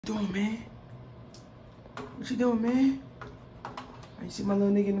Doing, man? What you doing, man? You see my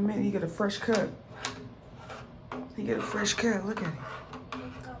little nigga in the minute? He got a fresh cut. He got a fresh cut. Look at him.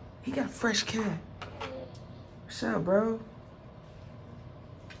 He got a fresh cut. What's up, bro?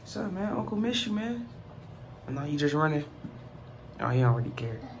 What's up, man? Uncle miss you, man. I know you just running. Oh, he already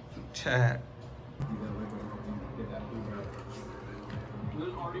cared. Chat.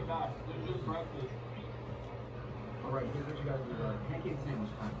 All right, here's what you guys do. Pancake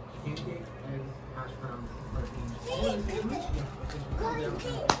sandwich time. Pancake, eggs, hash browns, protein. Oh, sandwich?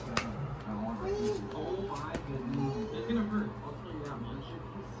 Oh my goodness. It's gonna hurt. I'll tell you that much.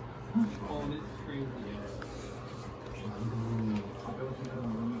 Oh, this is crazy.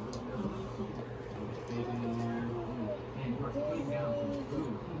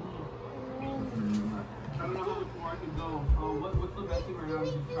 I don't know how much more I can go. What's the best thing right now?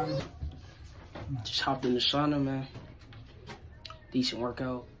 Just try to... Just hopped in the sauna, man. Decent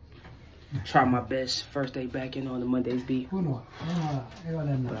workout. Try my best. First day back in on the Monday's beat. But I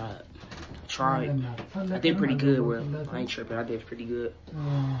tried. I did pretty good. Well, I ain't tripping. I did pretty good.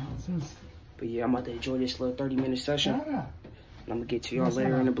 But yeah, I'm about to enjoy this little 30-minute session. And I'm gonna get to y'all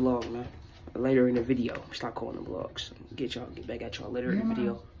later in the vlog, man. Later in the video. Stop calling them vlogs. Get back at y'all later in the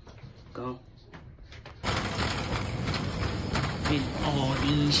video. Go. Get all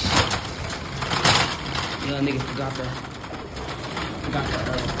these. Young nigga forgot the grab the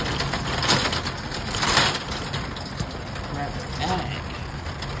bag.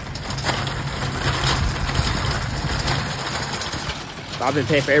 I've been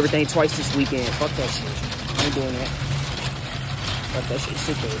paying for everything twice this weekend. Fuck that shit. I ain't doing that. Fuck that shit.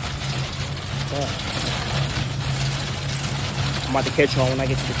 Sick of it. I'm about to catch y'all when I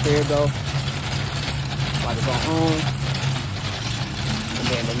get to the crib though. I'm about to go home. And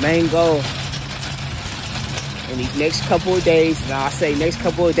then the main goal in these next couple of days, and I say next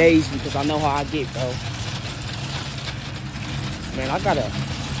couple of days because I know how I get, bro. Man, I gotta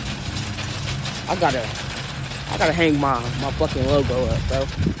hang my fucking logo up, bro.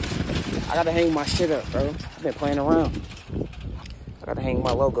 I gotta hang my shit up, bro. I've been playing around. I gotta hang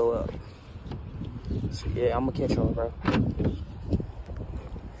my logo up. So yeah, I'm gonna catch y'all, bro.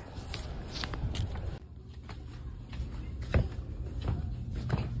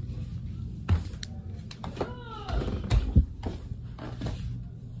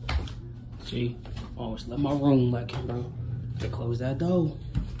 See, always let my room like him, bro. They close that door.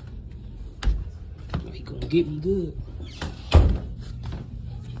 He gonna get me good.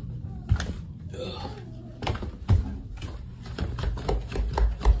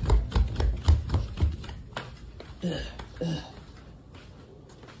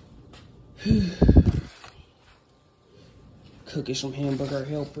 Cooking some hamburger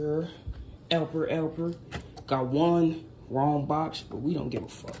helper. Got one wrong box, but we don't give a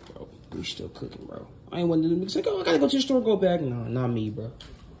fuck, bro. We still cooking, bro. I ain't one of them niggas like, oh, I gotta go to the store, go back. No, not me, bro.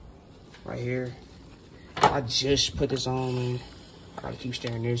 Right here. I just put this on, man. I gotta keep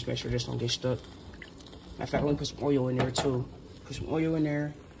staring this, make sure this don't get stuck. Matter of fact, let me put some oil in there, too. Put some oil in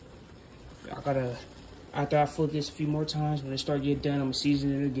there. I gotta, after I flip this a few more times, when it start getting done, I'm gonna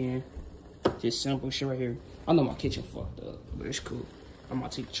season it again. Just simple shit right here. I know my kitchen fucked up, but it's cool. I'm gonna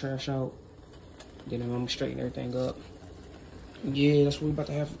take the trash out. Then I'm gonna straighten everything up. Yeah, that's what we about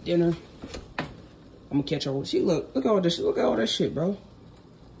to have for dinner. I'm gonna catch y'all. See, look at all this. Look at all that shit, bro.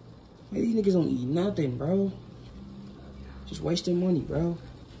 Man, these niggas don't eat nothing, bro. Just wasting money, bro.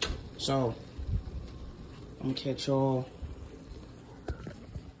 So, I'm gonna catch y'all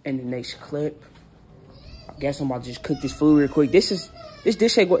in the next clip. I guess I'm about to just cook this food real quick. This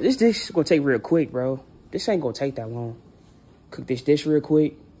dish is gonna take real quick, bro. This ain't gonna take that long. Cook this dish real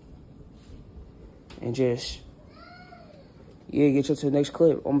quick. And just, yeah, get you to the next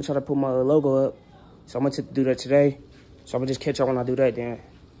clip. I'm gonna try to put my logo up. So I'm gonna do that today. So I'm gonna just catch y'all when I do that then.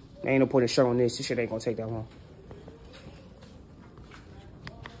 There ain't no point in showing this. This shit ain't gonna take that long.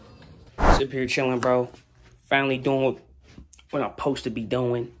 Sit here chilling, bro. Finally doing what I'm supposed to be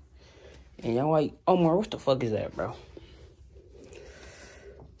doing. And y'all like, Omar, what the fuck is that, bro?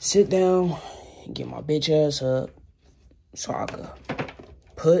 Sit down and get my bitch ass up so I can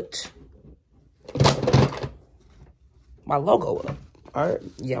put my logo up. All right.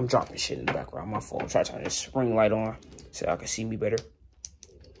 Yeah, I'm dropping shit in the background. My fault. Try to turn this ring light on so y'all can see me better.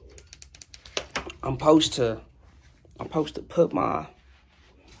 I'm supposed to put my,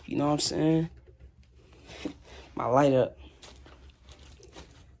 you know what I'm saying? My light up.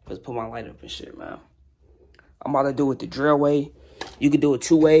 Let's put my light up and shit, man. I'm about to do it the drill way. You can do it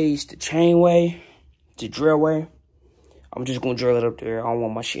two ways, the chain way, the drill way. I'm just gonna drill it up there. I don't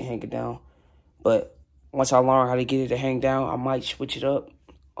want my shit hanging down. But once I learn how to get it to hang down, I might switch it up.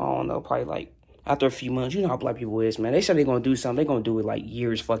 I don't know, probably like after a few months. You know how black people is, man. They said they're gonna do something. They're gonna do it like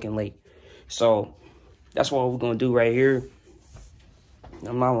years fucking late. So that's what we're gonna do right here.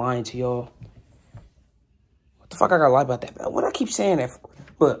 I'm not lying to y'all. What the fuck I gotta lie about that? What I keep saying that for?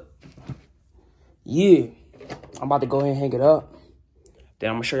 But yeah, I'm about to go ahead and hang it up. Then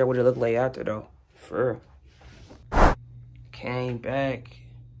I'm gonna show you what it look like after though. For real. Came back.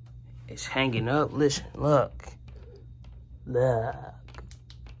 It's hanging up. Listen, look. Look.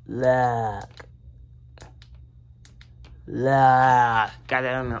 Look. Look. Got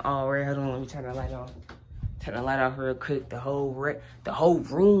that on the all red. Hold on, let me turn the light on. Turn the light off real quick. The whole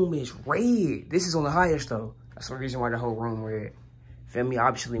room is red. This is on the highest though. That's the reason why the whole room red. Feel me?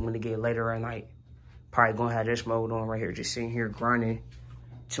 Obviously, when it get later at night, probably gonna have this mode on right here, just sitting here grinding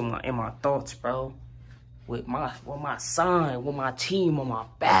in my thoughts, bro. With my sign, with my team on my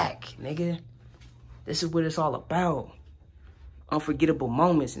back, nigga. This is what it's all about. Unforgettable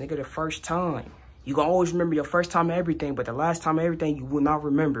moments, nigga. The first time. You can always remember your first time of everything, but the last time of everything you will not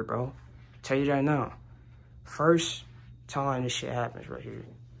remember, bro. Tell you that now. First time this shit happens right here.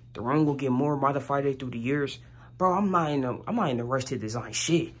 The room will get more modified through the years. Bro, I'm not in the rush to design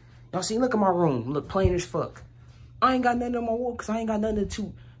shit. Y'all see, look at my room. Look plain as fuck. I ain't got nothing on my wall because I ain't got nothing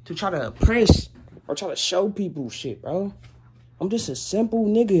to try to impress or try to show people shit, bro. I'm just a simple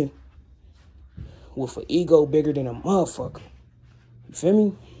nigga with an ego bigger than a motherfucker. You feel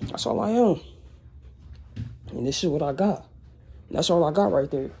me? That's all I am. And this is what I got. And that's all I got right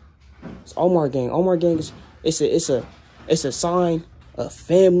there. It's Omar Gang. Omar Gang is it's a sign of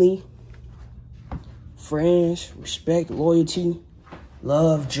family, friends, respect, loyalty,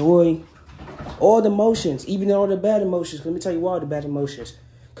 love, joy, all the emotions, even all the bad emotions. Let me tell you all the bad emotions.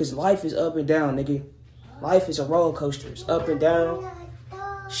 Because life is up and down, nigga. Life is a roller coaster. It's up and down.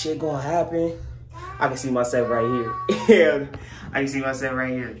 Shit gonna happen. I can see myself right here. Yeah, I can see myself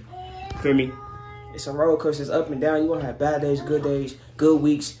right here. Feel me? It's a roller coaster. It's up and down. You're gonna have bad days, good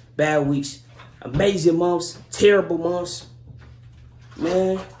weeks, bad weeks, amazing months, terrible months.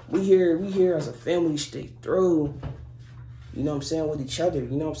 Man, we here as a family, stick through. You know what I'm saying, with each other.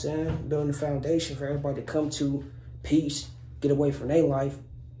 You know what I'm saying? Building a foundation for everybody to come to peace, get away from their life,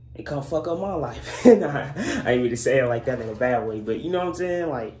 and come fuck up my life. Nah, I ain't mean to say it like that in a bad way, but you know what I'm saying?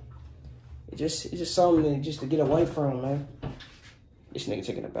 Like, it's just something to get away from, man. This nigga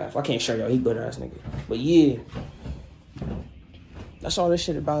taking a bath. I can't show y'all, he good ass nigga. But yeah, that's all this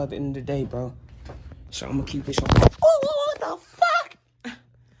shit about at the end of the day, bro. So I'm gonna keep this on. Oh, what the fuck?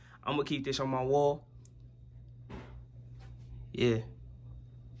 I'm gonna keep this on my wall. Yeah,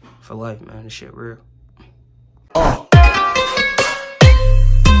 for life, man. This shit real.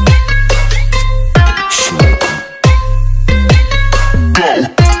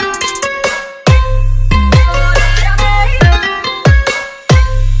 Go.